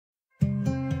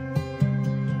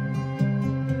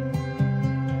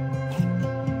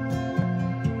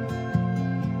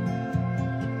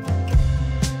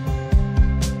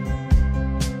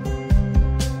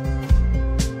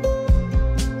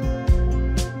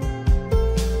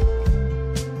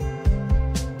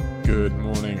Good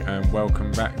morning and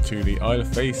welcome back to the Isle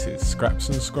of Faces, Scraps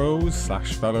and Scrolls /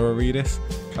 Valor Aredis,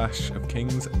 Clash of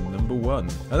Kings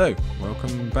 #1. Hello,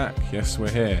 welcome back. Yes, we're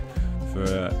here for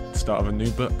the start of a new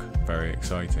book. Very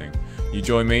exciting. You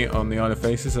join me on the Isle of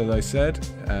Faces, as I said,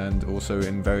 and also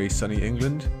in very sunny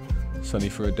England. Sunny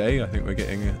for a day. I think we're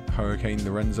getting a Hurricane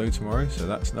Lorenzo tomorrow, so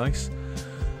that's nice.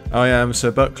 I am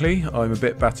Sir Buckley. I'm a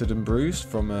bit battered and bruised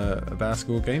from a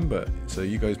basketball game, but so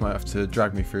you guys might have to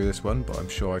drag me through this one, but I'm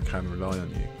sure I can rely on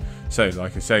you. So,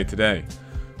 like I say, today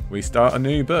we start a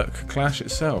new book, Clash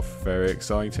itself. Very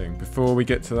exciting. Before we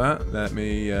get to that, let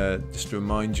me just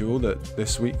remind you all that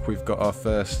this week we've got our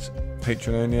first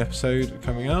Patreon-only episode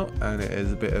coming out, and it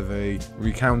is a bit of a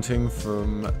recounting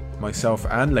from myself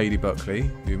and Lady Buckley,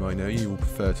 whom I know you will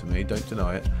prefer to me, don't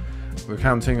deny it. We're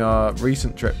counting our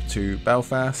recent trip to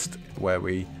Belfast, where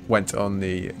we went on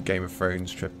the Game of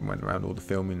Thrones trip and went around all the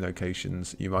filming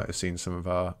locations. You might have seen some of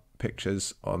our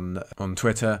pictures on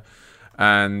Twitter,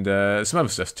 and some other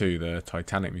stuff too, the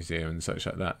Titanic Museum and such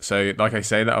like that. So, like I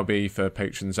say, that'll be for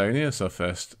patrons only. It's our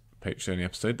first Patreon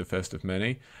episode, the first of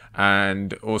many.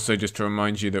 And also just to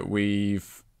remind you that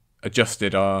we've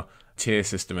adjusted our tier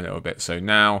system a little bit. So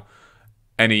now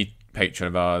any patron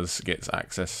of ours gets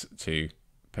access to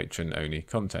patron only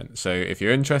content. So if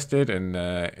you're interested in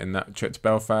that trip to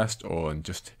Belfast, or in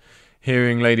just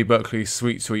hearing Lady Buckley's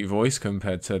sweet voice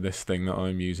compared to this thing that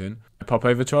I'm using, pop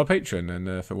over to our Patreon,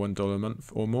 and for $1 a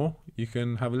month or more you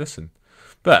can have a listen.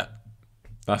 But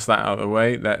that's that out of the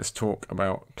way. Let's talk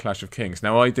about Clash of Kings.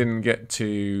 Now, I didn't get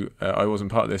to I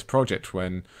wasn't part of this project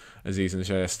when Aziz and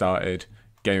Shaya started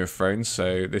Game of Thrones,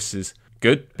 so this is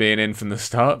good, being in from the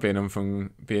start, being in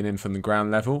from the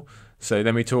ground level. So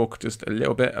let me talk just a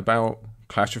little bit about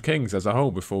Clash of Kings as a whole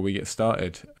before we get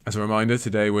started. As a reminder,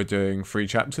 today we're doing 3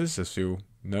 chapters, as you'll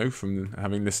know from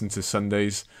having listened to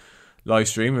Sunday's live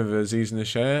stream of Aziz and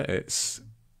Shaya. It's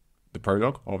the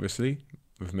prologue, obviously,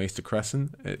 with Maester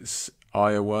Cressen. It's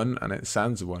Arya I and it's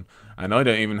Sansa I. And I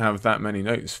don't even have that many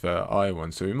notes for Arya I,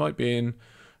 so we might be in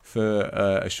for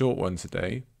a short one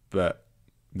today, but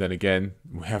then again,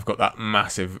 we have got that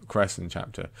massive Cressen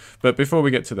chapter. But before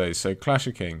we get to those, so Clash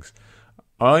of Kings.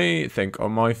 I think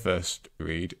on my first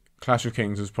read, Clash of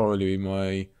Kings was probably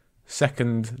my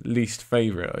second least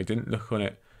favourite. I didn't look on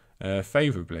it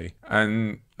favourably.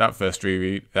 And that first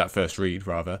read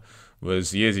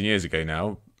was years and years ago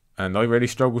now. And I really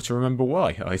struggle to remember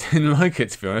why. I didn't like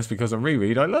it, to be honest, because on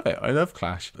reread, I love it. I love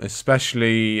Clash.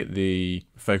 Especially the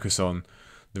focus on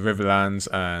the Riverlands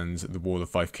and the Wall of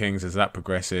Five Kings as that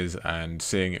progresses, and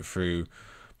seeing it through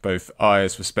both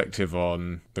Arya's perspective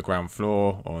on the ground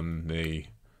floor, on the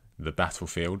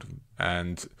battlefield,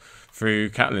 and through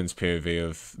Catelyn's POV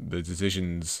of the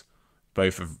decisions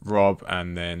both of Robb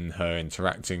and then her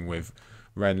interacting with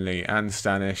Renly and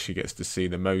Stannis. She gets to see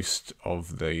the most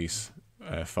of these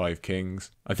 5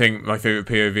 kings. I think my favourite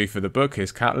POV for the book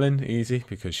is Catelyn, easy,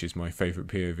 because she's my favourite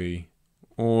POV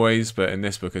always, but in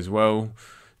this book as well,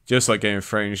 just like Game of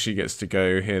Thrones, she gets to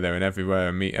go here, there and everywhere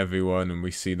and meet everyone, and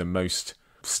we see the most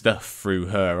stuff through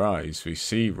her eyes. We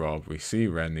see Robb, we see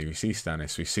Renly, we see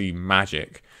Stannis, we see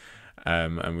magic,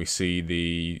 and we see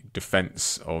the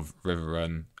defence of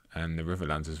Riverrun and the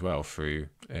Riverlands as well through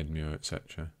Edmure,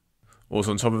 etc. Also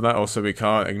on top of that, also we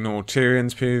can't ignore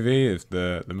Tyrion's POV of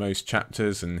the most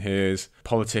chapters, and here's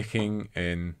politicking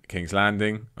in King's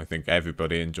Landing. I think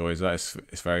everybody enjoys that.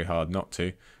 It's very hard not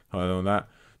to. Hard on that.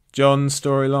 Jon's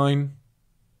storyline,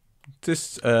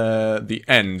 just the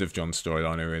end of Jon's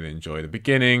storyline I really enjoy. The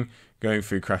beginning, going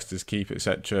through Craster's Keep,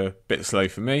 etc. Bit slow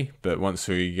for me, but once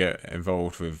we get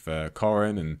involved with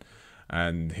Corrin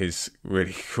and his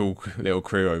really cool little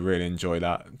crew, I really enjoy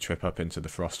that trip up into the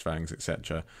Frostfangs,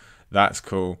 etc. That's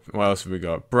cool. What else have we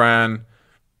got? Bran.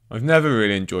 I've never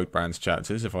really enjoyed Bran's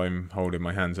chapters, if I'm holding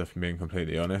my hands up and being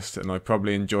completely honest, and I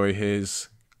probably enjoy his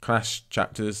Clash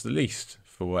chapters the least.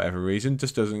 For whatever reason,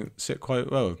 just doesn't sit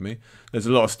quite well with me. There's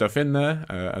a lot of stuff in there,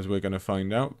 as we're going to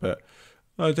find out, but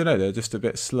I don't know, they're just a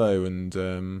bit slow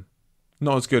and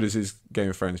not as good as his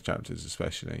Game of Thrones chapters,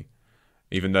 especially.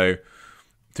 Even though,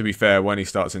 to be fair, when he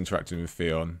starts interacting with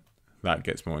Theon, that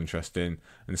gets more interesting.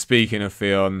 And speaking of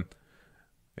Theon,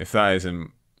 if that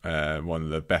isn't one of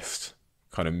the best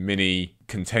kind of mini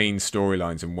contained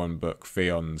storylines in one book,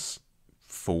 Theon's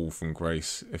fall from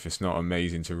grace, if it's not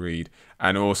amazing to read.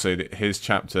 And also his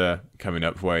chapter coming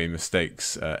up where he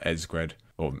mistakes Esgred,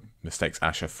 or mistakes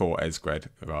Asher for Esgred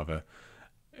rather,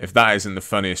 if that isn't the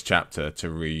funniest chapter to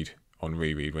read on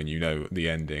reread when you know the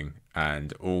ending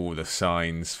and all the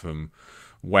signs from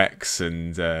Wex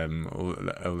and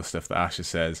all the stuff that Asher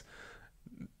says,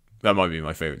 that might be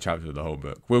my favourite chapter of the whole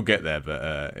book. We'll get there,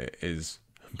 but it is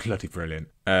Bloody brilliant.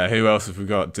 Who else have we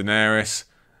got? Daenerys.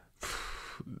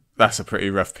 That's a pretty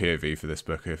rough POV for this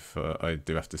book, if I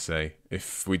do have to say.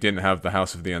 If we didn't have the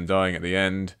House of the Undying at the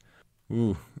end,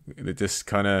 it just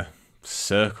kind of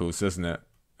circles, doesn't it?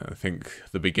 I think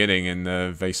the beginning in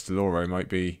Vaestaloro might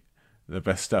be the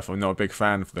best stuff. I'm not a big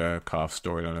fan of the calf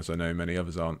storyline, as I know many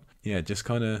others aren't. Yeah, just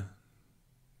kind of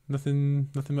nothing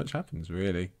much happens,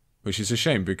 really. Which is a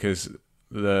shame, because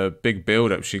the big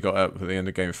build-up she got up at the end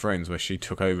of Game of Thrones, where she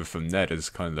took over from Ned as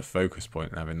kind of the focus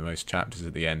point and having the most chapters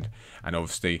at the end, and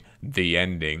obviously the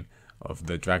ending of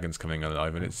the dragons coming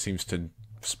alive, and it seems to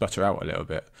sputter out a little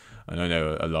bit. And I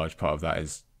know a large part of that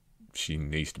is she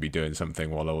needs to be doing something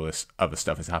while all this other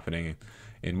stuff is happening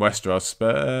in Westeros,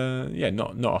 but yeah,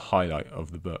 not a highlight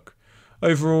of the book.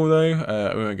 Overall,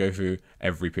 though, we won't go through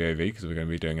every POV because we're going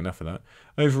to be doing enough of that.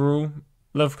 Overall,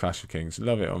 love Clash of Kings,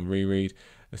 love it on reread.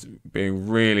 It's being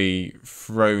really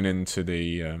thrown into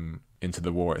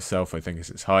the war itself, I think, is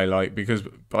its highlight, because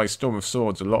by Storm of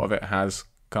Swords, a lot of it has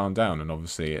calmed down, and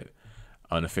obviously it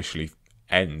unofficially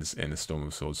ends in a Storm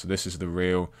of Swords. So this is the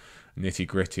real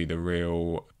nitty-gritty, the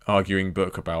real arguing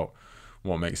book about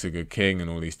what makes a good king and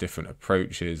all these different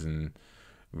approaches, and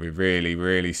we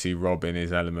really see Robb in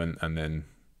his element and then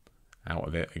out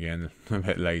of it again a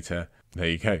bit later. There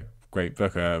you go. Great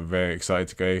book. I'm very excited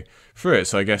to go through it.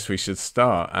 So I guess we should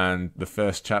start. And the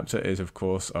first chapter is, of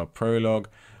course, our prologue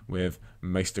with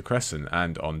Maester Cressen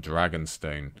and on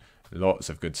Dragonstone. Lots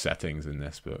of good settings in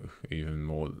this book, even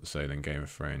more so than Game of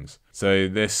Thrones. So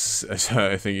this, as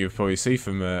I think you'll probably see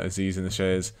from Aziz in the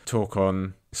shares talk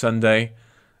on Sunday,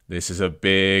 this is a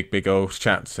big old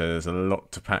chapter. There's a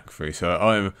lot to pack through.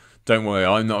 So don't worry,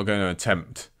 I'm not going to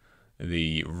attempt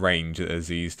the range that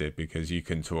Aziz did, because you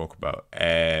can talk about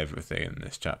everything in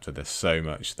this chapter. There's so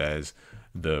much. There's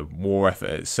the war effort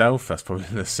itself. That's probably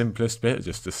the simplest bit,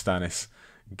 just the Stannis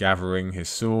gathering his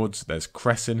swords. There's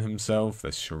Cressen himself.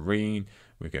 There's Shireen.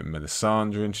 We get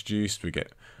Melisandre introduced. We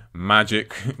get magic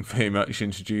pretty much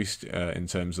introduced in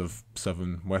terms of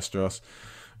southern Westeros.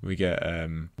 We get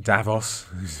Davos,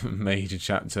 a major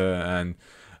chapter, and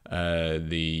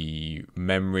the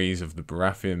memories of the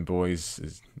Baratheon boys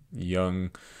as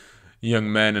young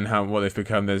men and what they've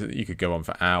become. You could go on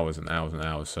for hours and hours and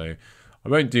hours, so I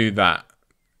won't do that.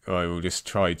 I will just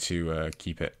try to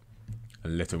keep it a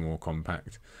little more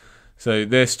compact. So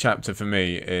this chapter for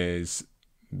me is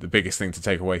the biggest thing to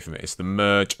take away from it. It's the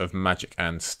merge of magic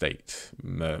and state,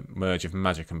 merge of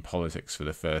magic and politics for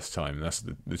the first time. And that's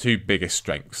the two biggest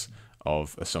strengths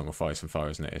of A Song of Ice and Fire,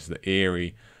 isn't it? It's the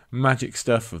eerie magic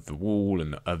stuff of the Wall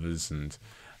and the others and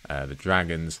the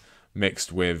dragons,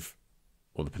 mixed with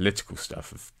all the political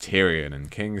stuff of Tyrion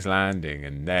and King's Landing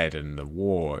and Ned and the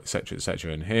war, etc.,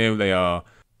 etc. And here they are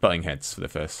butting heads for the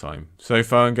first time. So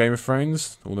far in Game of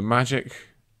Thrones, all the magic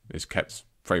is kept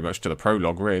very much to the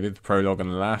prologue, really. The prologue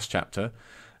and the last chapter.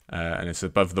 And it's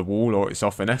above the Wall or it's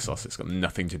off in Essos. It's got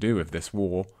nothing to do with this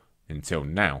war until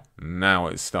now. Now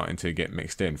it's starting to get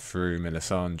mixed in through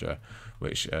Melisandre,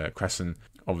 which Cressen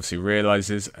obviously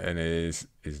realises and is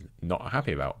not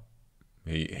happy about.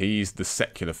 He's the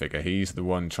secular figure. He's the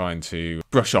one trying to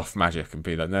brush off magic and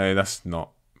be like, no, that's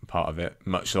not part of it.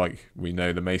 Much like we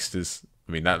know the Maesters.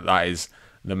 I mean, that is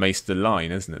the Maester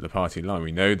line, isn't it? The party line.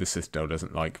 We know the Citadel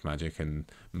doesn't like magic and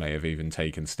may have even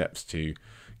taken steps to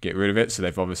get rid of it. So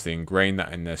they've obviously ingrained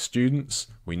that in their students.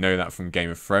 We know that from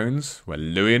Game of Thrones, where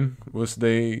Luwin was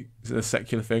the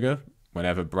secular figure.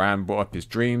 Whenever Bran brought up his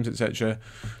dreams, etc.,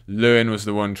 Luwin was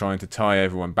the one trying to tie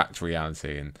everyone back to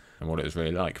reality and what it was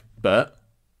really like. But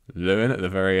Luwin, at the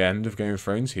very end of Game of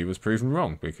Thrones, he was proven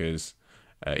wrong, because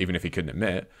even if he couldn't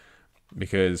admit it,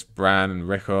 because Bran and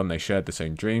Rickon, they shared the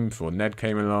same dream before Ned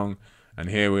came along. And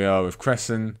here we are with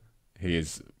Cressen. He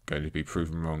is going to be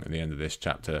proven wrong at the end of this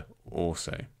chapter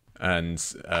also. And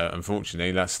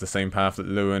unfortunately, that's the same path that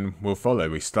Luwin will follow.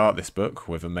 We start this book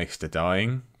with a Maester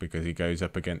dying because he goes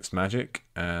up against magic.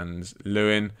 And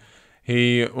Luwin,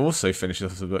 he also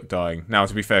finishes the book dying. Now,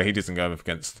 to be fair, he doesn't go up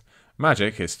against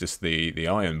magic. It's just the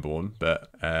Ironborn,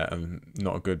 but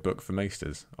not a good book for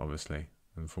Maesters, obviously,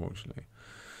 unfortunately.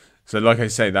 So like I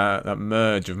say, that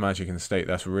merge of magic and state,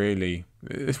 that's really,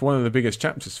 it's one of the biggest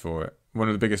chapters for it. One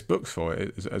of the biggest books for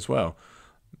it as well.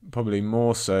 Probably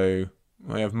more so,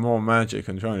 we have more magic,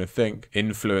 I'm trying to think,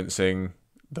 influencing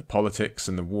the politics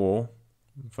and the war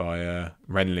via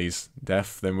Renly's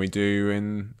death than we do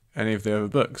in any of the other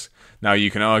books. Now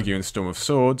you can argue in Storm of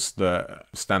Swords that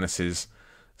Stannis'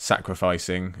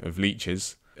 sacrificing of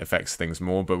leeches affects things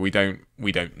more, but we don't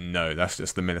know. That's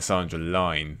just the Melisandre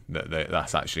line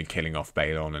that's actually killing off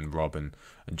Balon and Robb and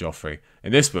Joffrey.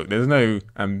 In this book, there's no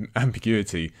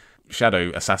ambiguity.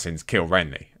 shadow assassins kill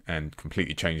Renly and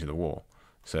completely change the war.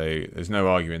 So there's no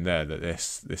arguing there that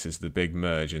this is the big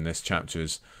merge, and this chapter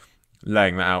is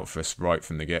laying that out for us right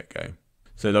from the get-go.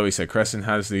 So like we said, Cressen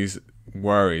has these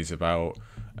worries about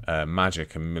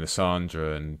magic and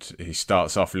Melisandre, and he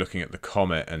starts off looking at the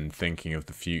comet and thinking of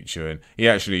the future, and he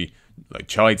actually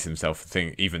chides himself for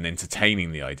even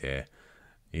entertaining the idea.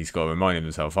 He's got to remind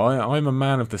himself, I'm a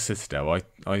man of the Citadel.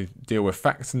 I deal with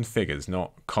facts and figures,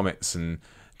 not comets and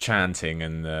chanting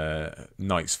and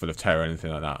nights full of terror or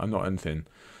anything like that. I'm not anything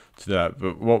to that.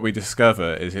 But what we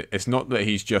discover is it's not that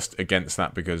he's just against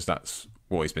that because that's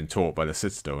what he's been taught by the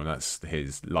Citadel and that's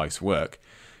his life's work.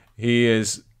 He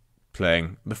is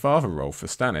playing the father role for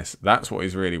Stannis. That's what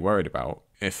he's really worried about.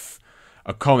 If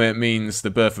a comet means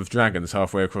the birth of dragons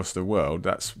halfway across the world,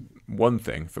 that's one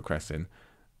thing for Cressen.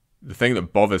 The thing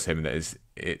that bothers him is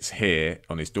it's here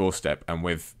on his doorstep and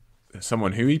with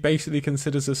someone who he basically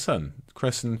considers a son.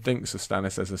 Cressen thinks of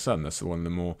Stannis as a son. That's one of the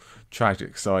more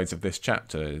tragic sides of this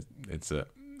chapter. It's that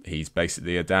he's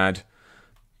basically a dad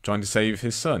trying to save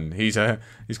his son. He's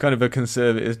kind of a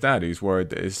conservative dad who's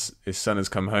worried that his son has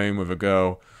come home with a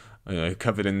girl,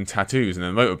 covered in tattoos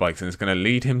and motorbikes, and is going to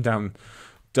lead him down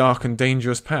dark and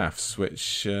dangerous paths,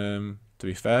 which, to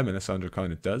be fair, Melisandre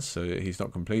kind of does, so he's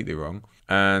not completely wrong.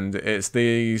 And it's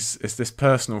this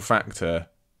personal factor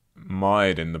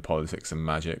mired in the politics and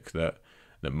magic that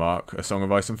mark A Song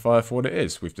of Ice and Fire for what it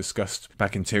is. We've discussed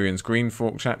back in Tyrion's Green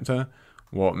Fork chapter.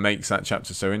 What makes that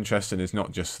chapter so interesting is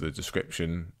not just the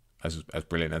description, as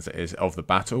brilliant as it is, of the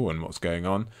battle and what's going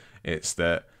on. It's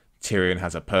that Tyrion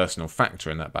has a personal factor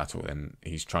in that battle, and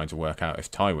he's trying to work out if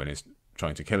Tywin is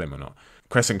trying to kill him or not.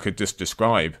 Cressen could just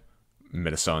describe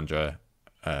Melisandre's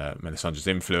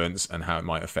influence and how it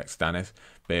might affect Stannis,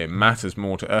 but it matters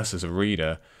more to us as a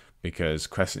reader because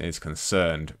Cressen is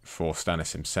concerned for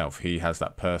Stannis himself. He has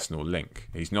that personal link.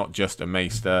 He's not just a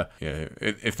Maester.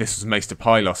 If this was Maester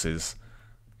Pylos's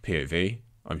POV,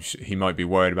 I'm sure he might be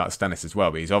worried about Stannis as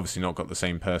well, but he's obviously not got the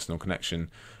same personal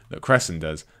connection that Cressen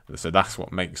does, so that's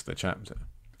what makes the chapter.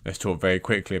 Let's talk very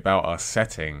quickly about our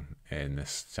setting in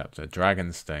this chapter,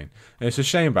 Dragonstone. And it's a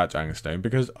shame about Dragonstone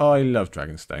because I love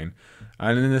Dragonstone,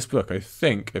 and in this book, I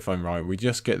think, if I'm right, we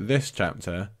just get this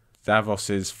chapter,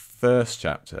 Davos's first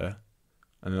chapter,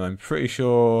 and then I'm pretty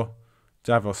sure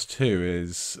Davos 2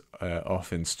 is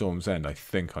off in Storm's End. I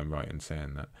think I'm right in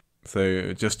saying that.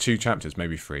 So just 2 chapters,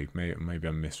 maybe 3. Maybe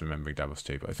I'm misremembering Davos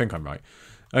 2, but I think I'm right.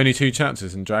 Only 2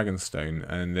 chapters in Dragonstone,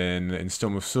 and then in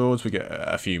Storm of Swords we get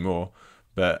a few more.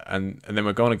 But and then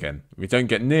we're gone again. We don't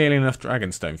get nearly enough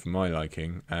Dragonstone for my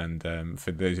liking. And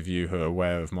for those of you who are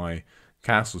aware of my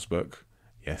Castles book,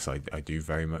 yes, I do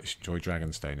very much enjoy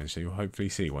Dragonstone, and so you'll hopefully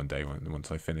see one day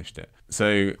once I finished it.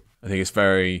 So I think it's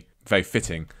very, very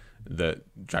fitting that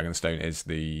Dragonstone is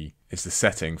the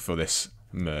setting for this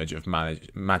merge of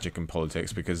magic and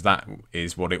politics, because that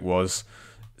is what it was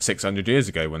 600 years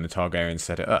ago when the Targaryens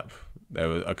set it up.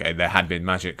 There had been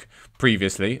magic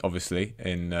previously, obviously,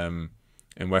 in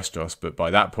Westeros, but by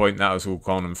that point that was all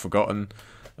gone and forgotten.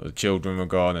 The children were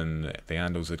gone and the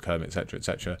Andals had come, etc,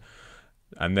 etc.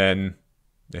 And then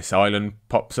this island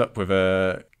pops up with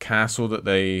a castle that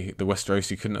the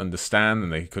Westerosi couldn't understand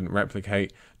and they couldn't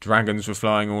replicate. Dragons were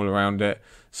flying all around it.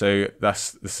 So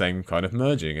that's the same kind of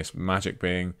merging. It's magic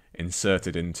being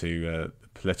inserted into the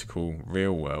political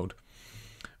real world.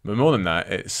 But more than that,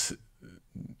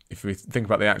 if we think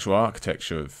about the actual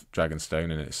architecture of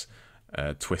Dragonstone and its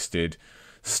twisted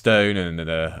stone,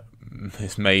 and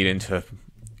it's made into,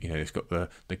 it's got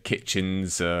the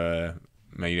kitchens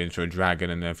made into a dragon,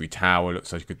 and every tower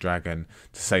looks like a dragon,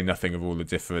 to say nothing of all the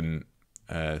different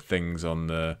things on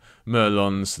the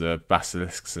Merlons, the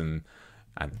basilisks, and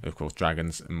of course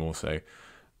dragons, and more so.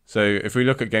 So if we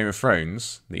look at Game of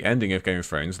Thrones, the ending of Game of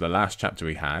Thrones, the last chapter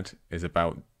we had, is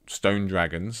about stone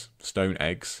dragons, stone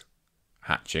eggs,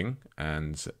 hatching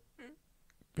and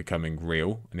becoming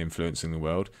real and influencing the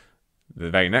world.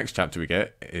 The very next chapter we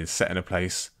get is set in a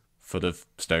place full of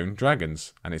stone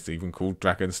dragons, and it's even called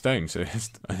Dragonstone. So it's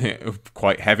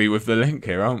quite heavy with the link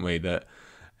here, aren't we? That,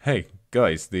 hey,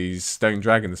 guys, these stone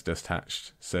dragons just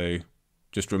hatched. So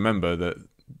just remember that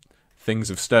things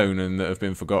of stone and that have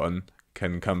been forgotten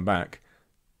can come back.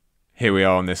 Here we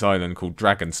are on this island called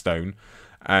Dragonstone.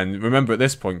 And remember, at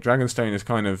this point, Dragonstone is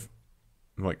kind of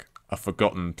like a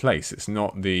forgotten place. It's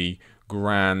not the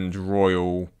grand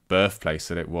royal birthplace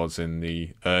that it was in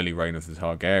the early reign of the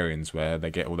Targaryens, where they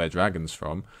get all their dragons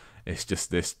from. It's just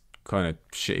this kind of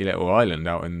shitty little island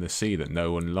out in the sea that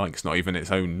no one likes. Not even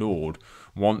its own lord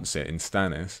wants it in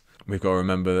Stannis. We've got to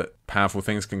remember that powerful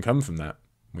things can come from that.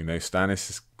 We know Stannis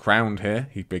is crowned here.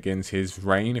 He begins his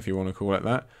reign, if you want to call it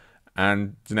that.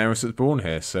 And Daenerys was born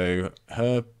here, so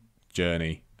her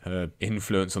journey, her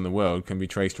influence on the world can be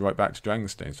traced right back to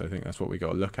Dragonstone. So I think that's what we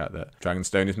got to look at, that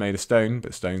Dragonstone is made of stone,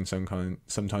 but stone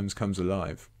sometimes comes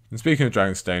alive. And speaking of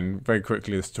Dragonstone, very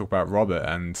quickly let's talk about Robert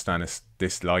and Stannis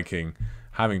disliking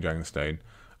having Dragonstone.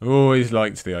 I've always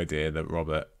liked the idea that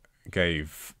Robert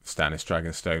gave Stannis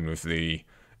Dragonstone with the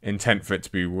intent for it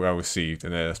to be well received,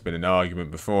 and there's been an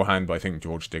argument beforehand, but I think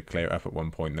George did clear it up at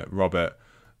one point that Robert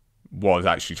was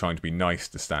actually trying to be nice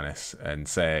to Stannis and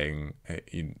saying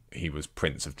he was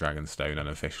Prince of Dragonstone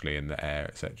unofficially in the heir,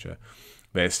 etc.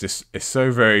 But it's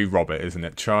so very Robert, isn't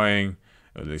it? Trying,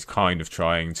 or at least kind of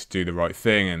trying to do the right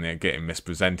thing, and then getting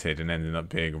mispresented and ending up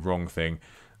being a wrong thing.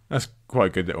 That's quite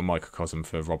a good little microcosm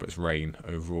for Robert's reign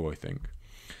overall, I think.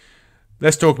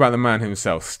 Let's talk about the man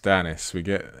himself, Stannis. We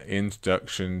get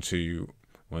introduction to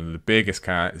one of the biggest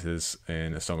characters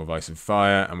in A Song of Ice and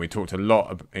Fire, and we talked a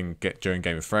lot during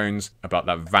Game of Thrones about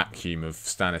that vacuum of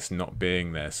Stannis not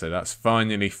being there. So that's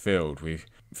finally filled. We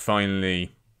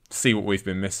finally see what we've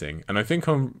been missing. And I think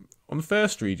on the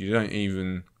first read, you don't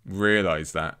even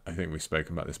realise that. I think we've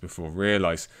spoken about this before.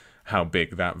 Realise how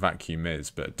big that vacuum is.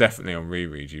 But definitely on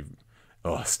reread,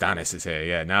 Stannis is here.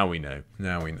 Yeah, now we know.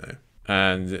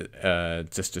 And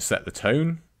just to set the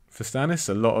tone for Stannis,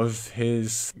 a lot of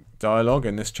his dialogue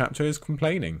in this chapter is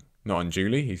complaining. Not on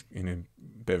Julie, he's in a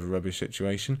bit of a rubbish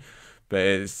situation, but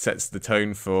it sets the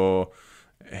tone for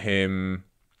him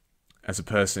as a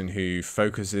person who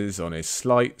focuses on his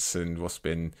slights and what's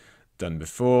been done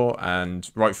before. And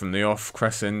right from the off,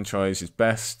 Cressen tries his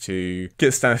best to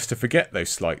get Stannis to forget those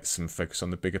slights and focus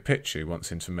on the bigger picture. He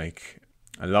wants him to make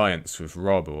alliance with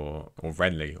Robb or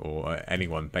Renly or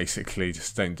anyone, basically.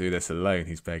 Just don't do this alone,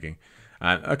 he's begging.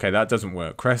 And okay, that doesn't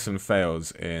work. Cressen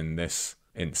fails in this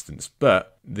instance,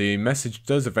 but the message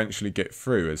does eventually get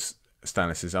through as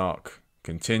Stannis' arc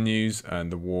continues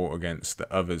and the war against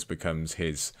the others becomes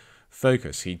his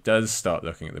focus. He does start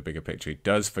looking at the bigger picture. He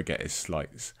does forget his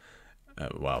slights.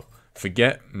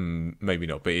 Forget, maybe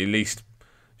not, but he at least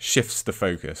shifts the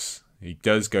focus. He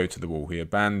does go to the wall. He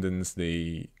abandons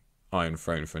the Iron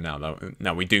Throne for now.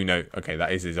 Now we do know, okay,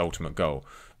 that is his ultimate goal,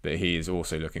 but he is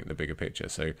also looking at the bigger picture.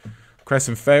 So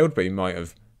Cressen failed, but he might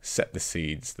have set the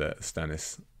seeds that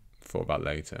Stannis thought about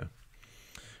later.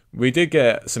 We did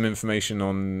get some information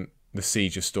on the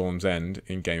Siege of Storm's End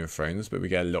in Game of Thrones, but we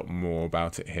get a lot more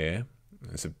about it here.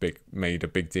 It's made a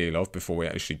big deal of before we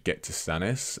actually get to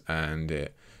Stannis, and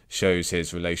it shows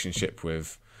his relationship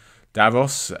with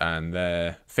Davos and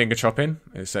their finger chopping,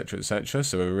 etc., etc.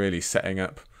 So we're really setting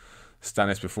up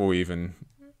Stannis before we even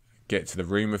get to the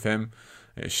room with him.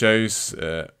 It shows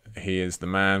he is the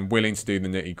man willing to do the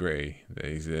nitty gritty.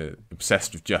 He's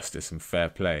obsessed with justice and fair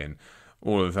play and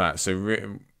all of that. So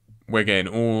we're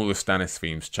getting all the Stannis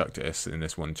themes chucked at us in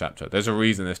this one chapter. There's a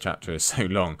reason this chapter is so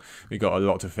long. We got a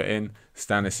lot to fit in.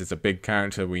 Stannis is a big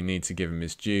character. We need to give him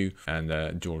his due,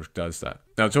 and George does that.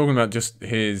 Now, talking about just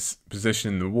his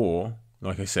position in the war,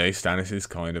 like I say, Stannis is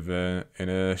kind of in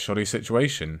a shoddy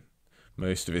situation.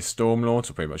 Most of his Stormlords,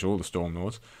 or pretty much all the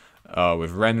Stormlords, are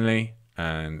with Renly,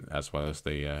 and as well as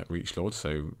the Reach Lord.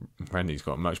 So Renly's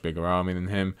got a much bigger army than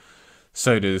him.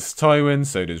 So does Tywin,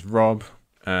 so does Robb,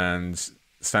 and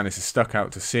Stannis is stuck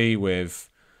out to sea with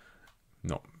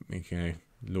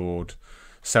Lord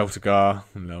Celtigar,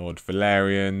 Lord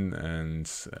Valerian, and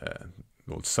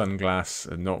Lord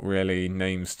Sunglass are not really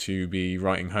names to be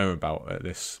writing home about at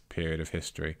this period of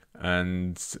history.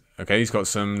 And okay, he's got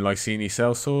some Lyseni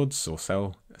sellswords or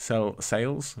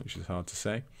sails, which is hard to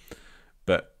say,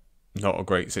 but not a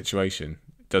great situation.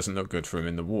 It doesn't look good for him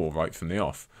in the war right from the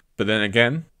off. But then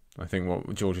again, I think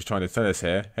what George is trying to tell us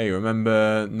here, hey,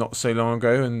 remember not so long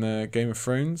ago in Game of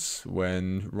Thrones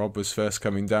when Robb was first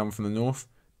coming down from the north?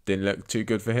 Didn't look too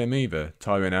good for him either.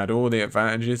 Tywin had all the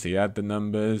advantages, he had the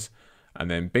numbers, and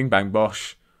then bing bang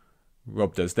bosh,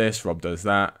 Robb does this, Robb does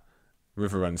that,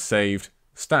 river unsaved.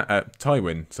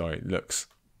 Tywin looks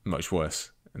much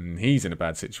worse, and he's in a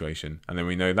bad situation, and then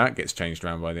we know that gets changed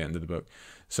around by the end of the book.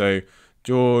 So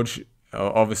George,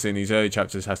 obviously in these early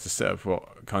chapters, has to set up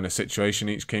what kind of situation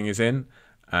each king is in,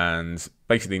 and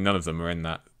basically none of them are in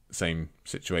that same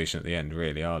situation at the end,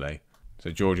 really, are they?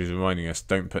 So George is reminding us,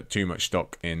 don't put too much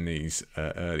stock in these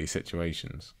early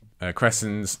situations.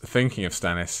 Cressen's thinking of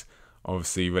Stannis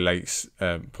obviously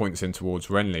points him towards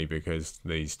Renly, because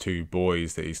these two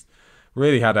boys that he's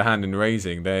really had a hand in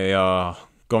raising, they are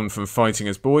gone from fighting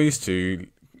as boys to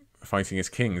fighting as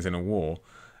kings in a war.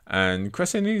 And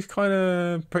Cressen is kind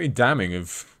of pretty damning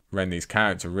of Renly's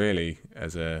character, really,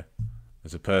 as a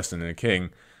person and a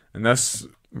king. And that's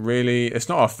really, it's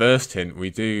not our first hint. We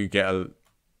do get a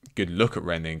good look at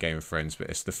Renly in Game of Thrones, but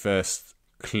it's the first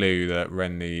clue that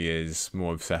Renly is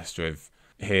more obsessed with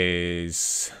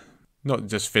his, not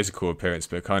just physical appearance,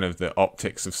 but kind of the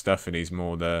optics of stuff, and he's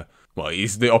more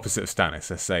he's the opposite of Stannis,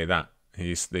 let's say that.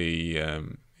 He's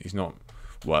not,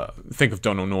 well, think of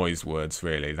Donal Noy's words,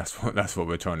 really. That's what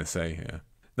we're trying to say here.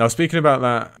 Now, speaking about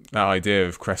that idea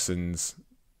of Cressen's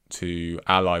to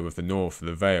ally with the North,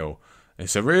 the Vale,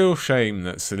 it's a real shame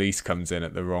that Selyse comes in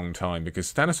at the wrong time,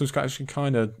 because Stannis was actually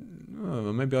kind of,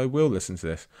 oh, maybe I will listen to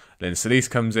this. Then Selyse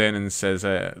comes in and says,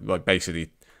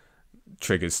 basically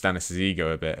triggers Stannis'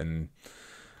 ego a bit and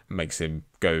makes him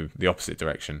go the opposite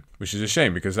direction, which is a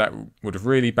shame, because that would have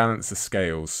really balanced the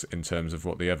scales in terms of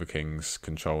what the other kings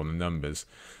control and the numbers.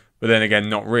 But then again,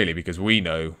 not really, because we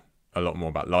know a lot more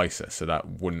about Lysa, so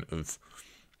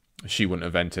she wouldn't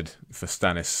have entered for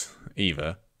Stannis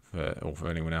either, or for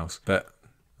anyone else. But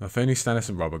if only Stannis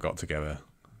and Robert got together,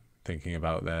 thinking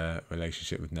about their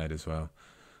relationship with Ned as well.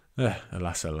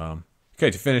 Alas, alarm.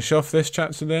 Okay, to finish off this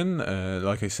chapter then,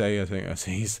 like I say, I think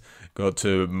he's got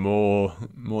to more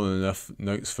than enough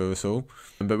notes for us all.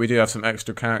 But we do have some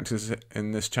extra characters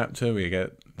in this chapter. We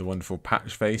get the wonderful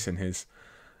Patchface and his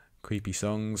creepy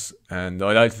songs, and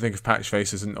I like to think of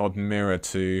Patchface as an odd mirror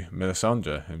to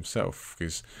Melisandre himself,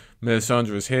 because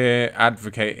Melisandre is here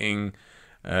advocating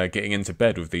getting into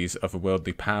bed with these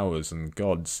otherworldly powers and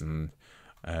gods, and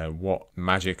what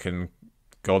magic and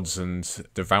gods and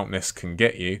devoutness can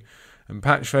get you. And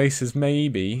Patchface is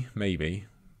maybe,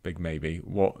 big maybe,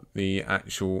 what the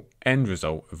actual end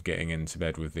result of getting into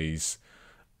bed with these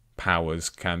powers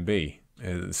can be.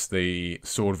 It's the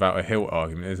sword without a hilt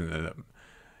argument, isn't it?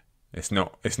 It's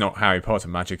not Harry Potter.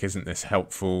 Magic isn't this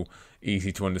helpful,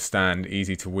 easy to understand,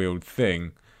 easy to wield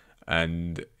thing.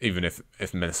 And even if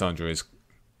Melisandre is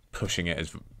pushing it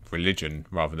as religion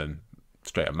rather than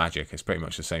straight up magic, it's pretty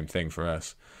much the same thing for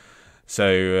us.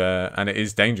 So, and it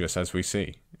is dangerous, as we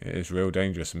see. It is real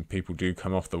dangerous, and people do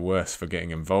come off the worst for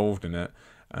getting involved in it.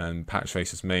 And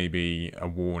Patchface is maybe a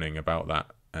warning about that,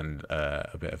 and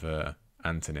a bit of a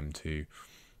antonym to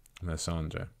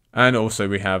Melisandre. And also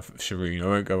we have Shireen. I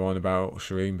won't go on about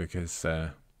Shireen because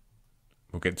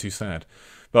we'll get too sad.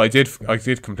 But I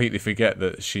did completely forget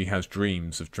that she has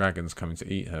dreams of dragons coming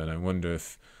to eat her, and I wonder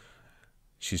if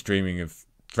she's dreaming of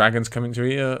dragons coming to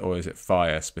eat her, or is it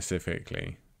fire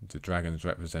specifically? Do dragons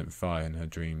represent fire in her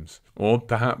dreams? Or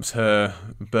perhaps her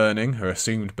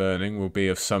assumed burning, will be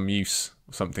of some use,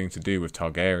 something to do with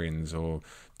Targaryens, or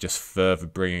just further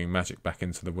bringing magic back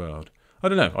into the world. I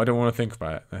don't know. I don't want to think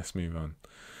about it. Let's move on.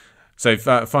 So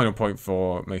final point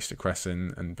for Maester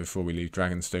Cressen, and before we leave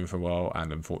Dragonstone for a while,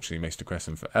 and unfortunately Maester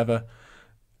Cressen forever,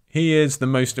 he is the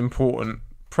most important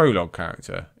prologue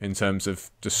character in terms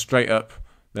of just straight up,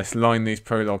 let's line these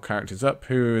prologue characters up.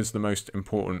 Who is the most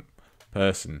important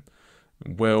person?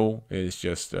 Will is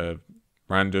just a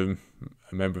random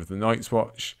member of the Night's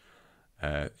Watch.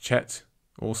 Chet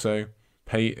also.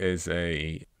 Pate is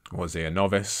a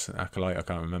novice, acolyte, I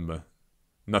can't remember.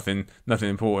 Nothing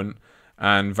important.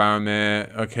 And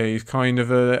Varamir, okay, he's kind of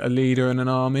a leader in an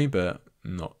army, but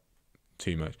not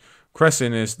too much.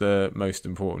 Cressen is the most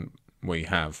important we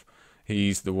have.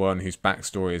 He's the one whose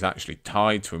backstory is actually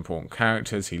tied to important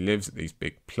characters. He lives at these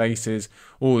big places.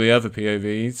 All the other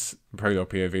POVs, prologue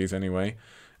POVs anyway,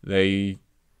 they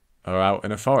are out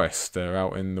in a forest. They're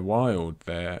out in the wild.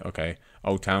 Okay,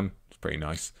 Old Town is pretty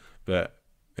nice, but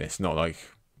it's not like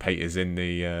Pate is in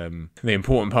the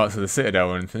important parts of the Citadel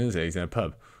or anything, is it? He's in a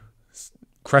pub.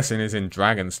 Cressen is in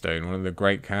Dragonstone, one of the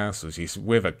great castles. He's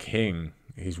with a king.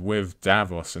 He's with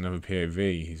Davos, another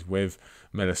POV. He's with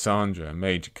Melisandre, a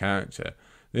major character.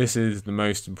 This is the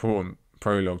most important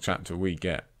prologue chapter we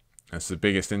get. It's the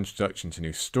biggest introduction to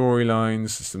new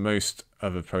storylines. It's the most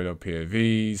other prologue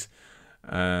POVs,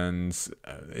 and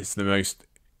it's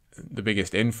the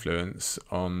biggest influence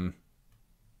on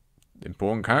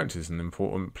important characters and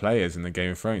important players in the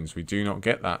Game of Thrones. We do not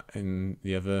get that in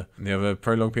the other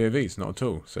prologue POVs, not at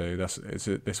all. So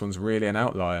this one's really an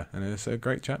outlier, and it's a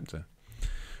great chapter.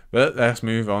 But let's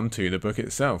move on to the book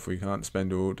itself. We can't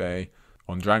spend all day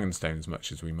on Dragonstone as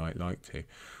much as we might like to.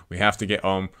 We have to get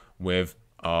on with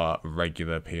our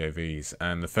regular POVs,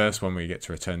 and the first one we get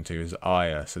to return to is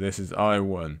Arya. So this is Arya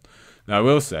 1. Now I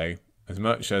will say, as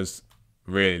much as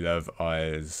I really love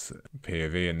Arya's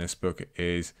POV in this book, it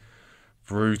is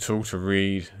brutal to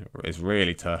read. It's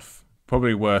really tough.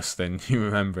 Probably worse than you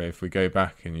remember if we go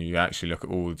back and you actually look at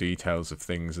all the details of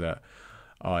things that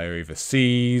Arya either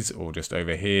sees or just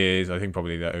overhears. I think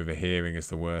probably that overhearing is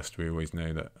the worst. We always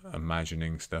know that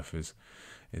imagining stuff is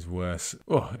worse.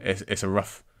 Oh, it's a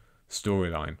rough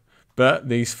storyline. But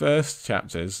these first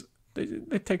chapters,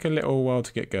 they take a little while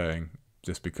to get going,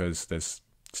 just because there's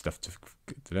stuff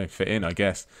to fit in, I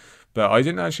guess. But I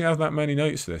didn't actually have that many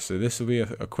notes to this, so this will be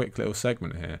a quick little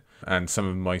segment here. And some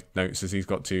of my notes as he's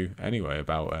got to anyway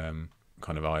about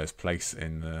kind of Arya's place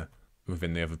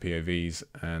within the other POVs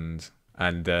and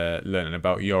learning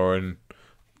about Yoren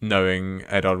knowing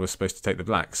Eddard was supposed to take the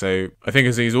black. So I think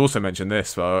as he's also mentioned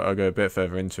this, but I'll go a bit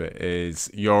further into it, is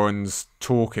Yoren's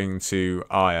talking to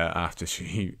Arya after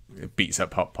she beats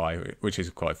up Hot Pie, which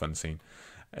is quite a fun scene.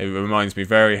 It reminds me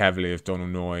very heavily of Donald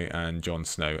Noy and Jon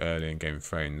Snow early in Game of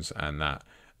Thrones, and that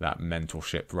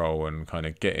mentorship role and kind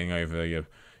of getting over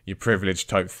your privilege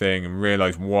type thing and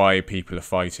realise why people are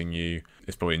fighting you.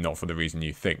 It's probably not for the reason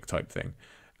you think type thing.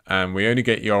 And we only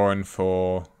get Yoren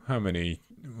for how many?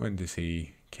 When does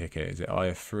he kick it? Is it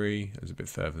Arya 3? It's a bit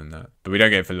further than that. But we don't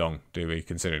get it for long, do we?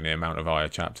 Considering the amount of Arya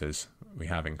chapters we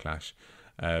have in Clash.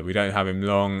 We don't have him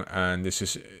long, and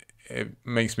it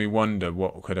makes me wonder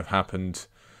what could have happened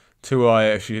to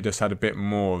Arya if she just had a bit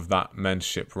more of that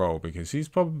mentorship role, because he's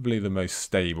probably the most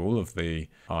stable of the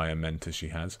Arya mentors she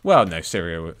has. Well, no,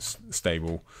 Syrio was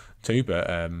stable too, but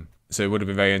so it would have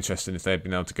been very interesting if they'd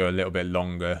been able to go a little bit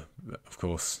longer. Of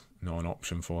course, not an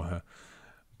option for her.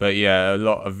 But yeah, a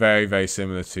lot of very, very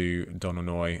similar to Donald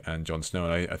Noy and Jon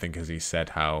Snow. And I think, as he said,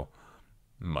 how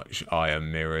much Arya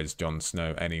mirrors Jon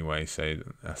Snow anyway, so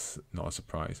that's not a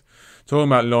surprise. Talking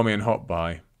about Lomi and Hot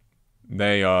Pie,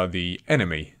 they are the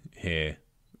enemy here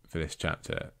for this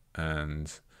chapter,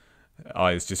 and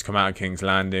Arya's just come out of King's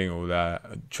Landing, all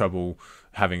that trouble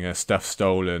having her stuff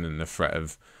stolen and the threat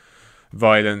of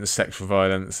violence, sexual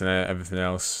violence and everything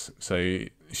else. So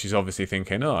she's obviously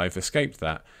thinking, oh, I've escaped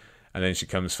that. And then she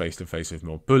comes face to face with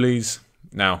more bullies.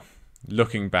 Now,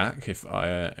 looking back,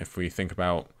 if we think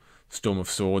about Storm of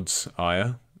Swords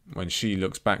Arya, when she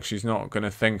looks back, she's not going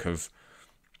to think of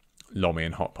Lomi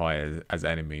and Hot Pie as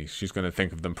enemies. She's going to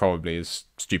think of them probably as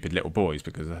stupid little boys,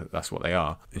 because that's what they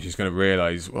are. And she's going to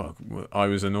realise, well, I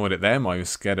was annoyed at them, I was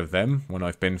scared of them when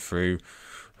I've been through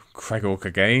Cregork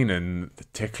again, and the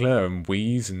Tickler, and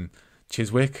Wheeze, and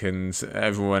Chiswick, and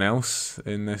everyone else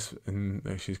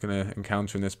she's going to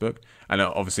encounter in this book. And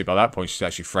obviously by that point she's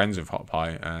actually friends with Hot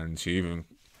Pie, and she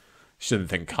didn't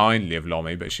think kindly of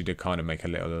Lomi, but she did kind of make a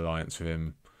little alliance with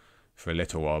him for a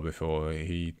little while before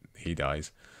he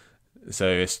dies. So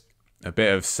it's a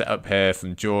bit of setup here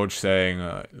from George saying,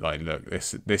 like, look,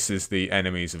 this is the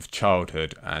enemies of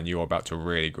childhood, and you're about to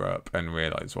really grow up and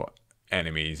realise what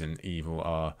enemies and evil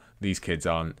are. These kids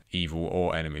aren't evil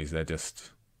or enemies, they're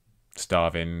just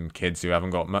starving kids who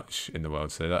haven't got much in the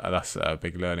world. So that's a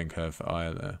big learning curve for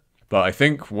Arya there. But I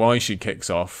think why she kicks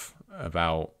off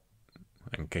about,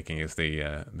 and kicking is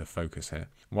the focus here,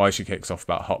 why she kicks off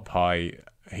about Hot Pie,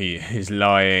 he is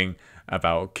lying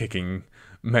about kicking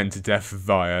men to death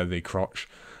via the crotch,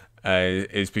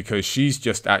 is because she's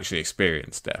just actually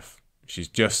experienced death. She's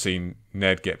just seen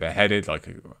Ned get beheaded, like,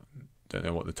 I don't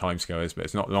know what the timescale is, but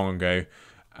it's not long ago.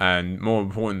 And more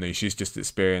importantly, she's just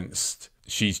experienced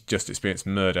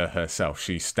murder herself.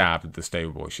 She stabbed the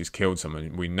stable boy. She's killed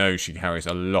someone. We know she carries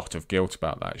a lot of guilt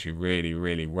about that. She really,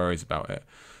 really worries about it.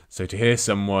 So to hear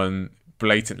someone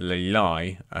blatantly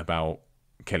lie about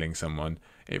killing someone,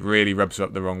 it really rubs her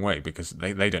up the wrong way, because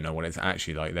they don't know what it's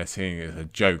actually like. They're seeing it as a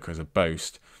joke, as a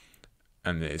boast,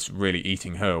 and it's really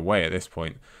eating her away at this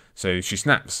point. So she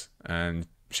snaps and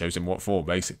shows him what for,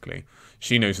 basically.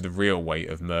 She knows the real weight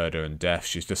of murder and death.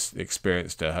 She's just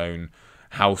experienced her own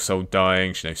household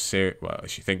dying. She knows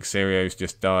she thinks Sirio's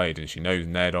just died, and she knows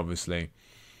Ned, obviously.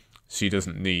 She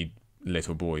doesn't need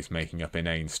little boys making up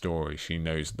inane stories. She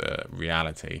knows the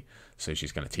reality, so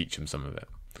she's going to teach them some of it.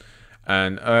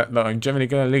 And I'm generally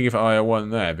going to leave Arya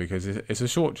 1 there, because it's a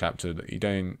short chapter that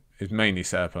is mainly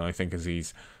set up, and I think as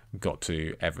he's got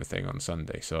to everything on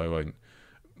Sunday, so I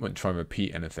won't try and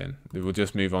repeat anything. We'll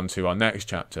just move on to our next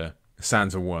chapter,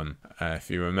 Sansa 1.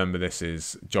 If you remember, this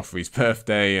is Joffrey's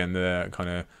birthday and the kind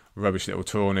of rubbish little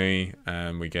tourney,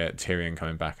 and we get Tyrion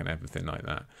coming back and everything like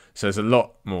that. So there's a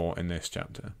lot more in this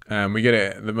chapter. We get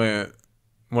it.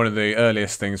 One of the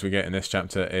earliest things we get in this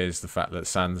chapter is the fact that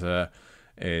Sansa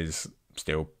is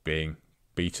still being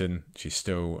beaten. She's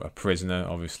still a prisoner,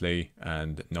 obviously,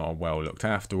 and not a well looked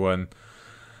after one.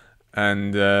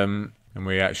 And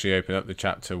we actually open up the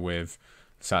chapter with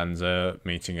Sansa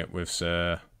meeting up with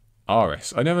Sir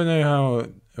Aris. I never know how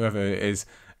whoever it is,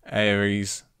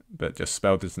 Ares, but just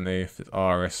spelled differently. If it's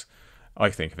Aris, I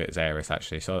think of it as Ares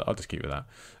actually, so I'll just keep with that.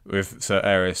 With Sir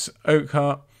Aris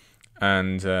Oakhart,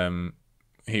 and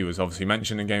he was obviously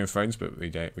mentioned in Game of Thrones, but we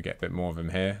get a bit more of him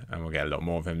here, and we'll get a lot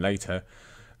more of him later.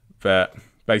 But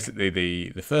basically,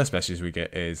 the first message we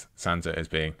get is Sansa is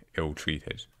being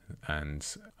ill-treated, and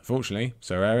unfortunately,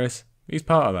 Sir Aris, He's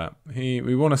part of that.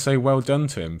 We want to say well done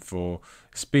to him for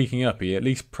speaking up. He at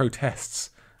least protests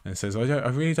and says, I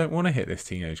really don't want to hit this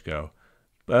teenage girl.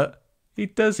 But he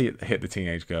does hit the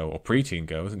teenage girl, or preteen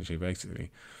girl, isn't she, basically?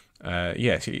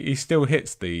 Yes, he still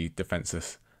hits the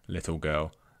defenseless little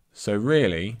girl. So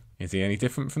really, is he any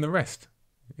different from the rest?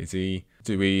 Do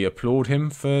we applaud him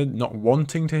for not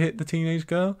wanting to hit the teenage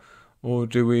girl? Or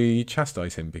do we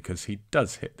chastise him because he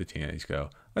does hit the teenage girl?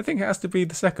 I think it has to be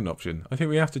the second option. I think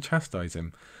we have to chastise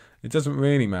him. It doesn't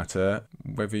really matter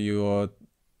whether you're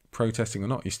protesting or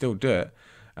not. You still do it.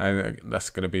 And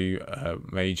that's going to be a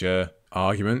major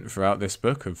argument throughout this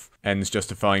book of ends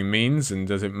justifying means, and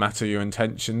does it matter your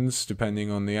intentions depending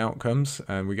on the outcomes?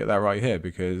 And we get that right here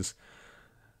because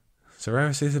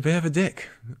Cerberus is a bit of a dick,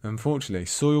 unfortunately.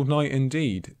 Soiled knight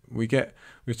indeed. We've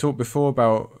talked before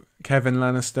about Kevin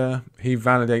Lannister. He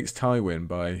validates Tywin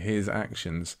by his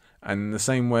actions. And in the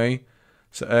same way,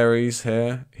 Sir Aerys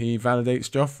here, he validates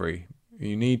Joffrey.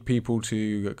 You need people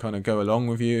to kind of go along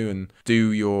with you and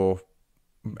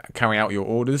carry out your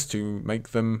orders to make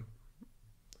them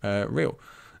real.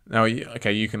 Now,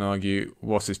 okay, you can argue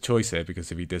what's his choice here,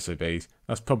 because if he disobeys,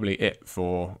 that's probably it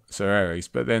for Sir Aerys.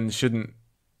 But then shouldn't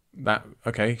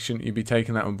you be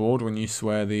taking that on board when you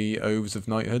swear the oaths of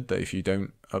knighthood, that if you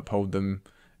don't uphold them,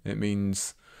 it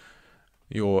means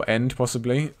your end,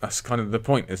 possibly? That's kind of the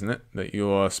point, isn't it? That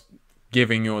you're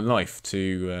giving your life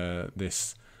to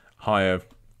this higher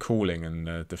calling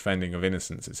and defending of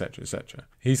innocence, etc., etc.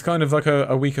 He's kind of like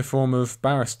a weaker form of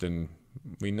Barristan.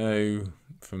 We know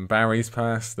from Barry's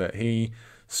past that he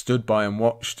stood by and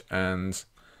watched, and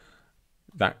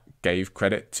that gave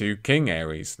credit to King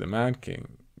Aerys, the Mad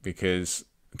King, because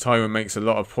Tywin makes a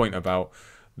lot of point about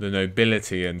the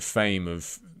nobility and fame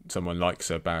of someone like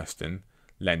Sir Barristan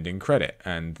lending credit,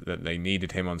 and that they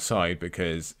needed him on side,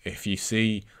 because if you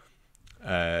see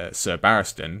Sir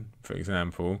Barristan, for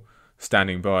example,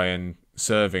 standing by and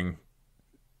serving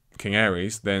King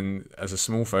Aerys, then as a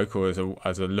small folk or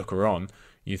as a looker on,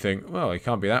 you think, well, he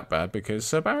can't be that bad because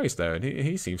Sir Barry's there and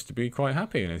he seems to be quite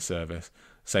happy in his service.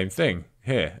 Same thing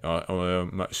here on a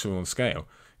much smaller scale.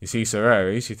 You see Sir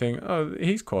Aerys, you think, oh,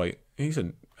 he's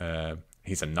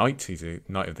a knight. He's a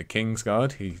knight of the King's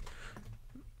Guard.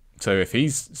 So if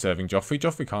he's serving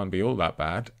Joffrey can't be all that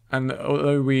bad. And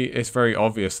although it's very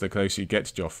obvious the closer you get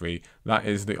to Joffrey, that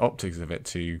is the optics of it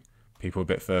to people a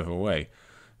bit further away.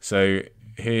 So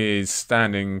his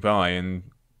standing by and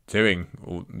doing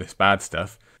all this bad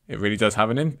stuff, it really does have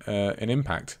an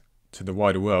impact to the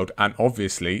wider world, and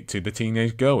obviously to the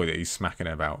teenage girl that he's smacking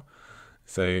about.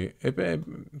 So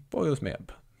it boils me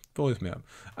up.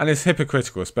 And it's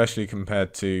hypocritical, especially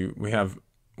compared to, we have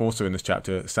also in this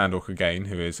chapter Sandor Clegane,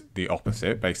 who is the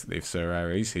opposite basically of Sir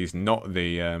Aerys. He's not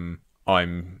the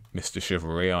I'm Mr.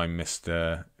 Chivalry, I'm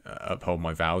Mr. Uphold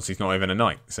my vows. He's not even a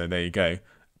knight, so there you go.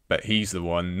 But he's the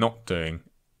one not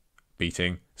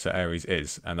beating Sir Aerys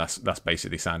is, and that's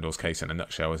basically Sandor's case in a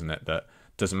nutshell, isn't it? That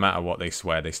doesn't matter what they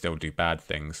swear, they still do bad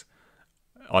things.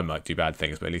 I might do bad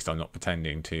things, but at least I'm not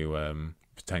pretending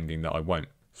that I won't.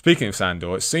 Speaking of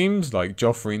Sandor, it seems like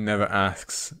Joffrey never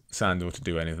asks Sandor to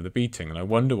do any of the beating, and I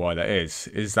wonder why that is.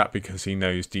 Is that because he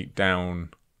knows deep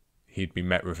down he'd be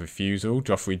met with refusal?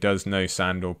 Joffrey does know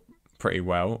Sandor pretty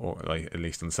well, or like at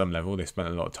least on some level. They spent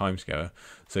a lot of time together.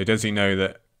 So does he know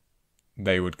that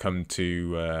they would come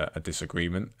to a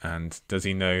disagreement? And does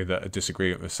he know that a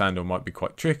disagreement with Sandor might be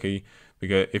quite tricky?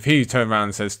 Because if he turns around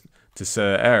and says to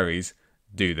Sir Aerys,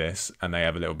 do this, and they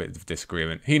have a little bit of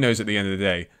disagreement, he knows at the end of the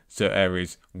day Sir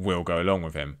Aerys will go along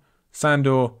with him.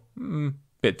 Sandor,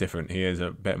 bit different. He is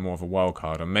a bit more of a wild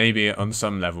card, and maybe on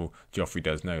some level Joffrey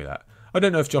does know that. I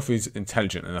don't know if Joffrey's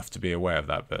intelligent enough to be aware of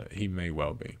that, but he may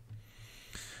well be.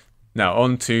 Now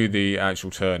on to the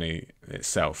actual tourney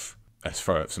itself. Let's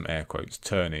throw up some air quotes,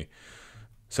 tourney.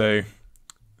 So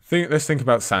let's think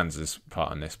about Sansa's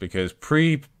part in this, because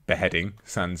pre-beheading,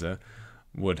 Sansa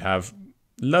would have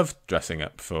loved dressing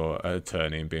up for a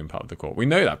tourney and being part of the court. We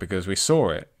know that because we saw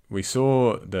it. We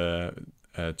saw the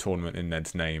tournament in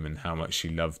Ned's name and how much she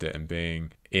loved it, and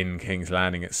being in King's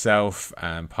Landing itself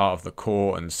and part of the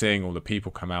court and seeing all the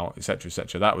people come out, etc.,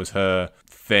 etc. That was her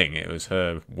thing. It was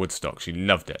her Woodstock. She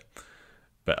loved it.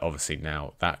 But obviously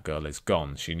now that girl is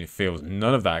gone. She feels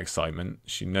none of that excitement.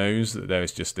 She knows that there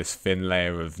is just this thin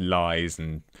layer of lies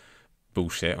and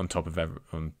bullshit on top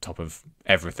of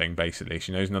everything. Basically,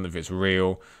 she knows none of it's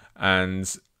real. And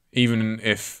even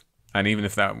if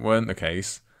that weren't the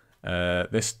case,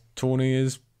 this tourney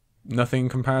is nothing in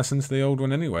comparison to the old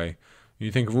one anyway.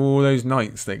 You think of all those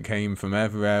knights that came from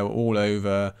everywhere, all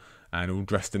over, and all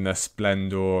dressed in their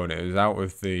splendour, and it was out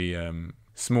with the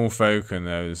small folk, and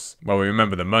there was, well, we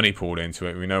remember the money poured into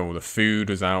it. We know all the food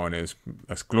was out, and it was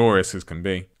as glorious as can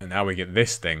be. And now we get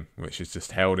this thing, which is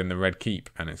just held in the Red Keep,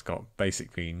 and it's got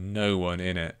basically no one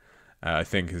in it. I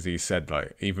think, as he said,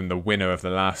 like, even the winner of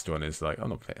the last one is like, I'm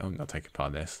not taking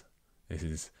part in this. This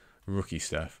is rookie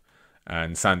stuff.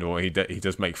 And Sandor, he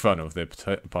does make fun of the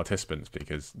participants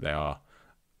because they are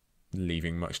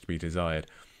leaving much to be desired.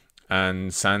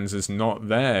 And Sansa's not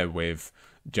there with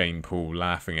Jane Poole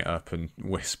laughing it up and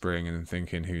whispering and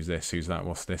thinking, who's this, who's that,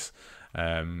 what's this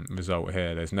result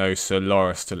here. There's no Sir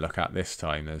Loras to look at this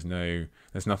time. There's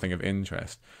nothing of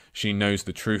interest. She knows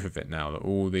the truth of it now, that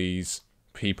all these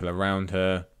people around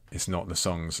her, it's not the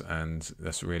songs, and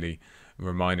that's really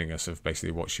reminding us of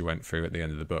basically what she went through at the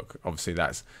end of the book. Obviously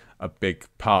that's a big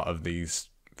part of these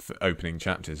opening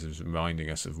chapters, is reminding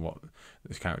us of what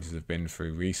the characters have been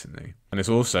through recently. And it's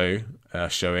also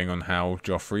showing on how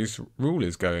Joffrey's rule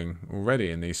is going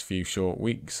already in these few short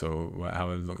weeks, or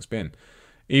however long it's been.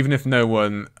 Even if no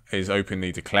one is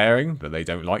openly declaring that they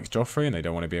don't like Joffrey and they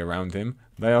don't want to be around him,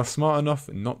 they are smart enough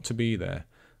not to be there.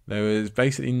 There is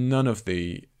basically none of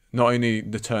not only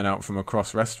the turnout from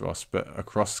across Westeros, but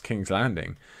across King's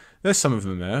Landing. There's some of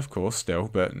them there, of course, still,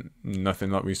 but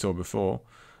nothing like we saw before.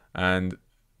 And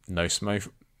no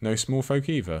small folk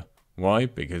either. Why?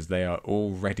 Because they are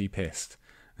already pissed.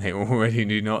 They already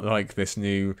do not like this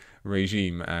new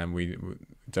regime, and we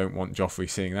don't want Joffrey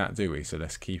seeing that, do we? So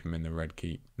let's keep him in the Red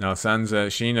Keep. Now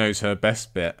Sansa, she knows her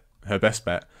best bet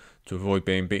to avoid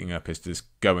being beaten up is to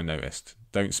just go unnoticed.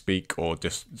 Don't speak, or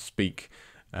just speak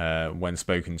when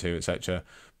spoken to, etc.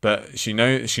 But she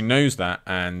knows that,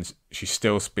 and she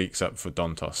still speaks up for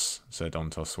Sir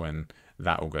Dontos, when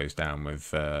that all goes down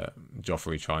with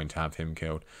Joffrey trying to have him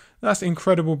killed. That's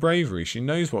incredible bravery. She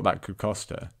knows what that could cost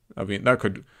her. I mean, it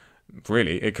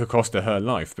could cost her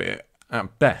life, but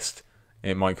at best,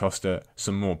 it might cost her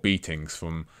some more beatings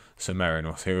from Sir Meryn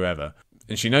or whoever.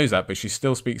 And she knows that, but she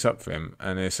still speaks up for him,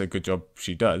 and it's a good job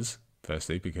she does,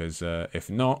 firstly, because if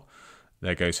not,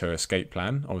 there goes her escape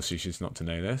plan. Obviously, she's not to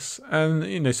know this.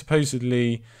 And,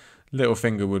 supposedly,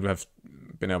 Littlefinger would have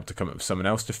been able to come up with someone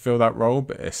else to fill that role,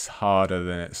 but it's harder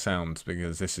than it sounds,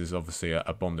 because this is obviously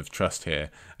a bond of trust here,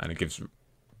 and it gives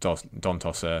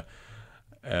Dontos a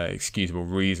excusable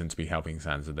reason to be helping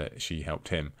Sansa, that she helped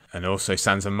him. And also,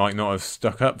 Sansa might not have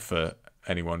stuck up for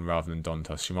anyone rather than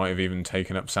Dontos. She might have even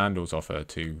taken up Sandor's offer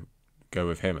to go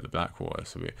with him at the Blackwater.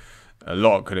 So a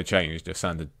lot could have changed if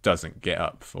Sansa doesn't get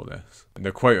up for this. And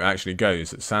the quote actually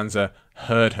goes that Sansa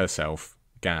heard herself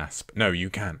gasp, "No, you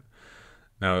can't."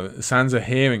 Now, Sansa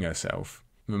hearing herself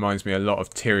reminds me a lot of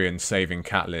Tyrion saving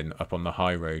Catelyn up on the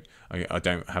high road. I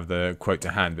don't have the quote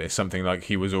to hand, but it's something like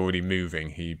he was already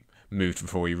moving. He moved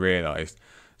before he realised.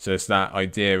 So it's that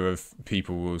idea of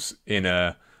people's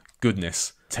inner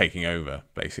goodness taking over,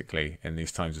 basically, in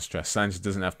these times of stress. Sansa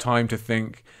doesn't have time to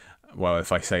think, well,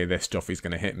 if I say this, Joffrey's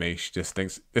going to hit me. She just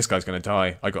thinks, this guy's going to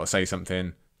die. I got to say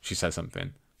something. She says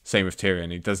something. Same with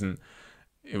Tyrion.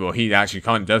 He actually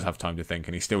kind of does have time to think,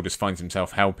 and he still just finds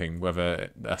himself helping,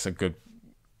 whether that's a good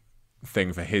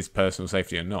thing for his personal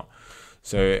safety or not.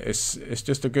 So it's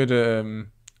just a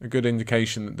good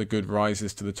indication that the good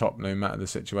rises to the top no matter the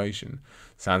situation.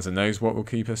 Sansa knows what will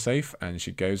keep her safe, and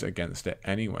she goes against it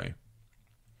anyway.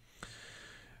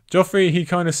 Joffrey, he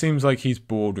kind of seems like he's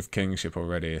bored with kingship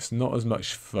already. It's not as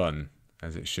much fun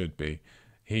as it should be.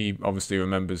 He obviously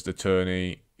remembers the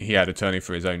tourney. He had a tourney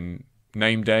for his own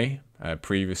name day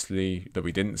previously that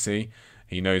we didn't see.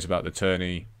 He knows about the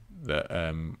tourney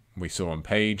that we saw on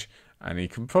page, and he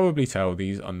can probably tell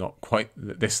these are not quite,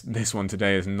 this one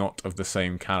today is not of the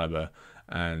same caliber,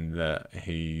 and that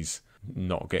he's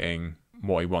not getting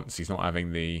what he wants. He's not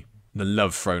having the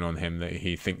love thrown on him that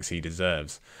he thinks he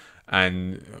deserves.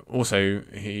 And also,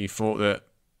 he thought that,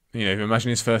 imagine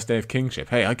his first day of kingship.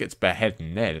 Hey, I get to behead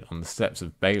Ned on the steps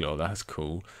of Baelor. That's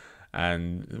cool.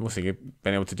 And what's he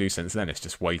been able to do since then? It's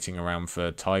just waiting around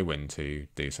for Tywin to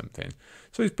do something.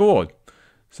 So he's bored.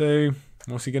 So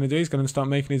what's he going to do? He's going to start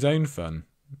making his own fun.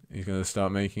 He's going to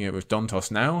start making it with Dontos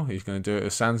now. He's going to do it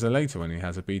with Sansa later when he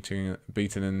has a beating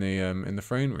in the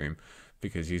throne room,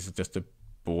 because he's just a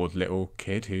bored little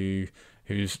kid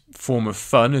whose form of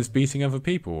fun is beating other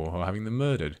people or having them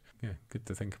murdered. Yeah, good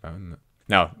to think about, isn't it?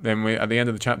 Now, then at the end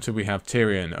of the chapter, we have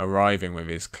Tyrion arriving with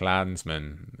his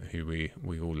clansmen, who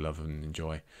we all love and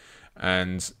enjoy.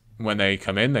 And when they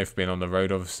come in, they've been on the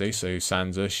road, obviously, so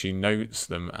Sansa, she notes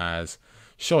them as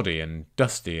shoddy and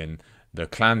dusty, and the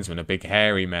clansmen are big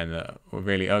hairy men that were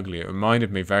really ugly. It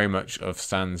reminded me very much of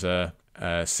Sansa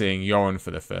seeing Yoren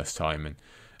for the first time, and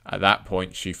at that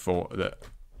point she thought that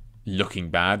looking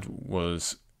bad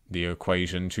was the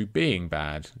equation to being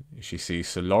bad. She sees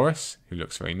Sir Loras, who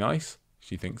looks very nice.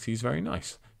 She thinks he's very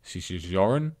nice. She sees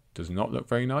Joran, does not look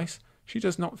very nice. She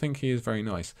does not think he is very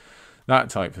nice. That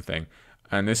type of thing.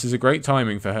 And this is a great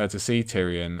timing for her to see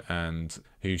Tyrion, and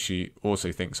who she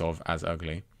also thinks of as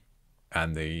ugly,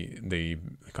 and the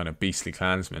kind of beastly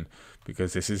clansman,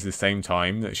 because this is the same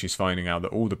time that she's finding out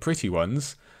that all the pretty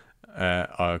ones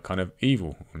are kind of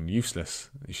evil and useless.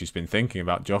 She's been thinking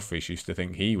about Joffrey. She used to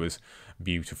think he was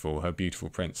beautiful, her beautiful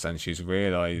prince, and she's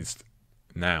realised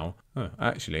now,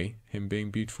 actually, him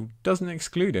being beautiful doesn't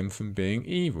exclude him from being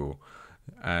evil.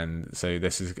 And so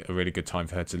this is a really good time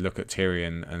for her to look at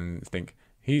Tyrion and think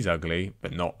he's ugly,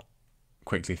 but not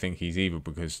quickly think he's evil,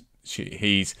 because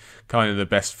he's kind of the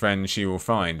best friend she will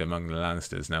find among the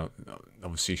Lannisters. Now,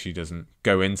 obviously, she doesn't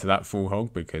go into that full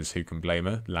hog, because who can blame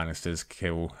her? Lannisters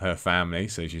kill her family,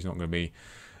 so she's not going to be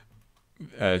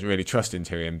really trusting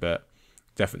Tyrion, but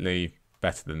definitely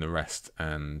better than the rest.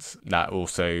 And that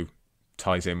also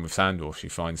ties in with Sandor. She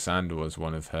finds Sandor as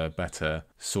one of her better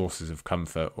sources of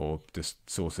comfort, or just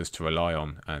sources to rely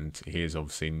on, and he is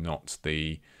obviously not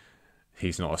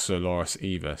he's not a Sir Loras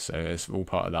either, so it's all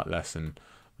part of that lesson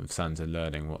of Sansa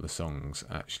learning what the songs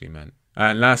actually meant.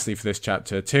 And lastly for this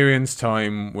chapter, Tyrion's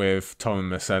time with Tom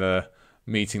and Myrcella,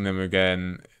 meeting them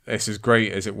again. This is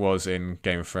great as it was in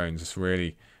Game of Thrones. It's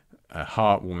really a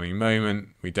heartwarming moment.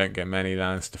 We don't get many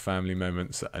Lannister family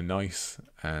moments that are nice,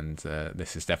 and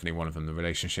this is definitely one of them. The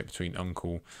relationship between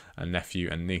uncle and nephew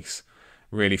and niece.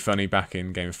 Really funny back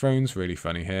in Game of Thrones, really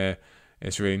funny here.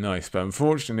 It's really nice, but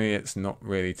unfortunately it's not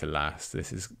really to last.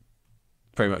 This is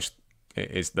pretty much,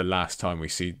 it is the last time we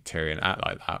see Tyrion act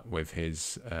like that with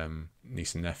his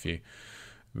niece and nephew.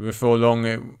 Before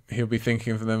long, he'll be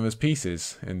thinking of them as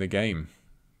pieces in the game,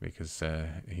 because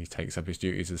he takes up his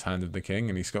duties as Hand of the King,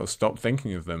 and he's got to stop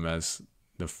thinking of them as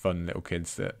the fun little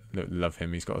kids that love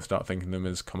him. He's got to start thinking of them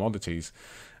as commodities,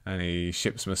 and he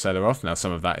ships Myrcella off. Now,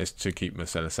 some of that is to keep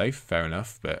Myrcella safe, fair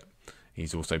enough, but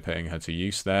he's also putting her to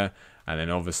use there. And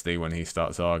then obviously when he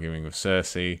starts arguing with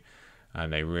Cersei,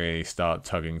 and they really start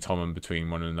tugging Tommen between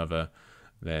one another,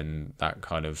 then that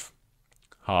kind of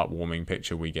heartwarming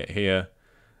picture we get here,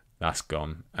 that's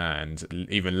gone. And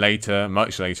even later,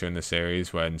 much later in the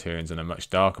series, when Tyrion's in a much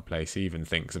darker place, he even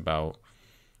thinks about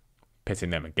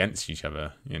pitting them against each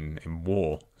other in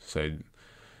war. So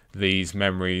these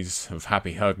memories of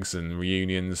happy hugs and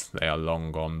reunions, they are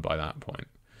long gone by that point.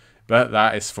 But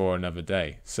that is for another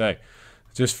day. So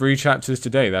just 3 chapters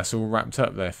today. That's all wrapped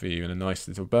up there for you in a nice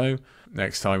little bow.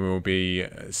 Next time will be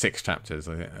 6 chapters.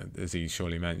 I think, as he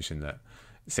surely mentioned, that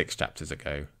 6 chapters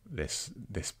ago, this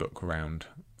book round.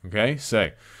 Okay, so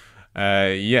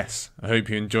yes, I hope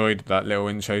you enjoyed that little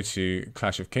intro to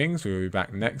Clash of Kings. We will be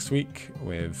back next week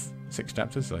with 6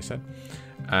 chapters, as I said.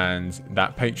 And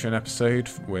that Patreon episode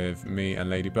with me and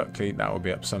Lady Buckley, that will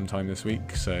be up sometime this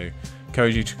week. So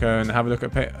encourage you to go and have a look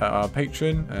at our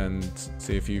Patreon and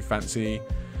see if you fancy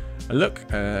a look,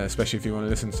 especially if you want to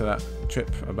listen to that trip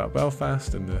about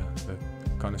Belfast and the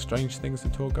kind of strange things the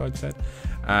tour guide said,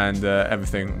 and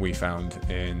everything we found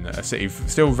in a city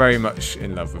still very much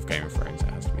in love with Game of Thrones, it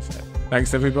has to be said.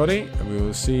 Thanks everybody, and we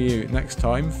will see you next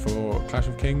time for Clash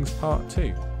of Kings Part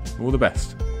 2. All the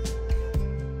best.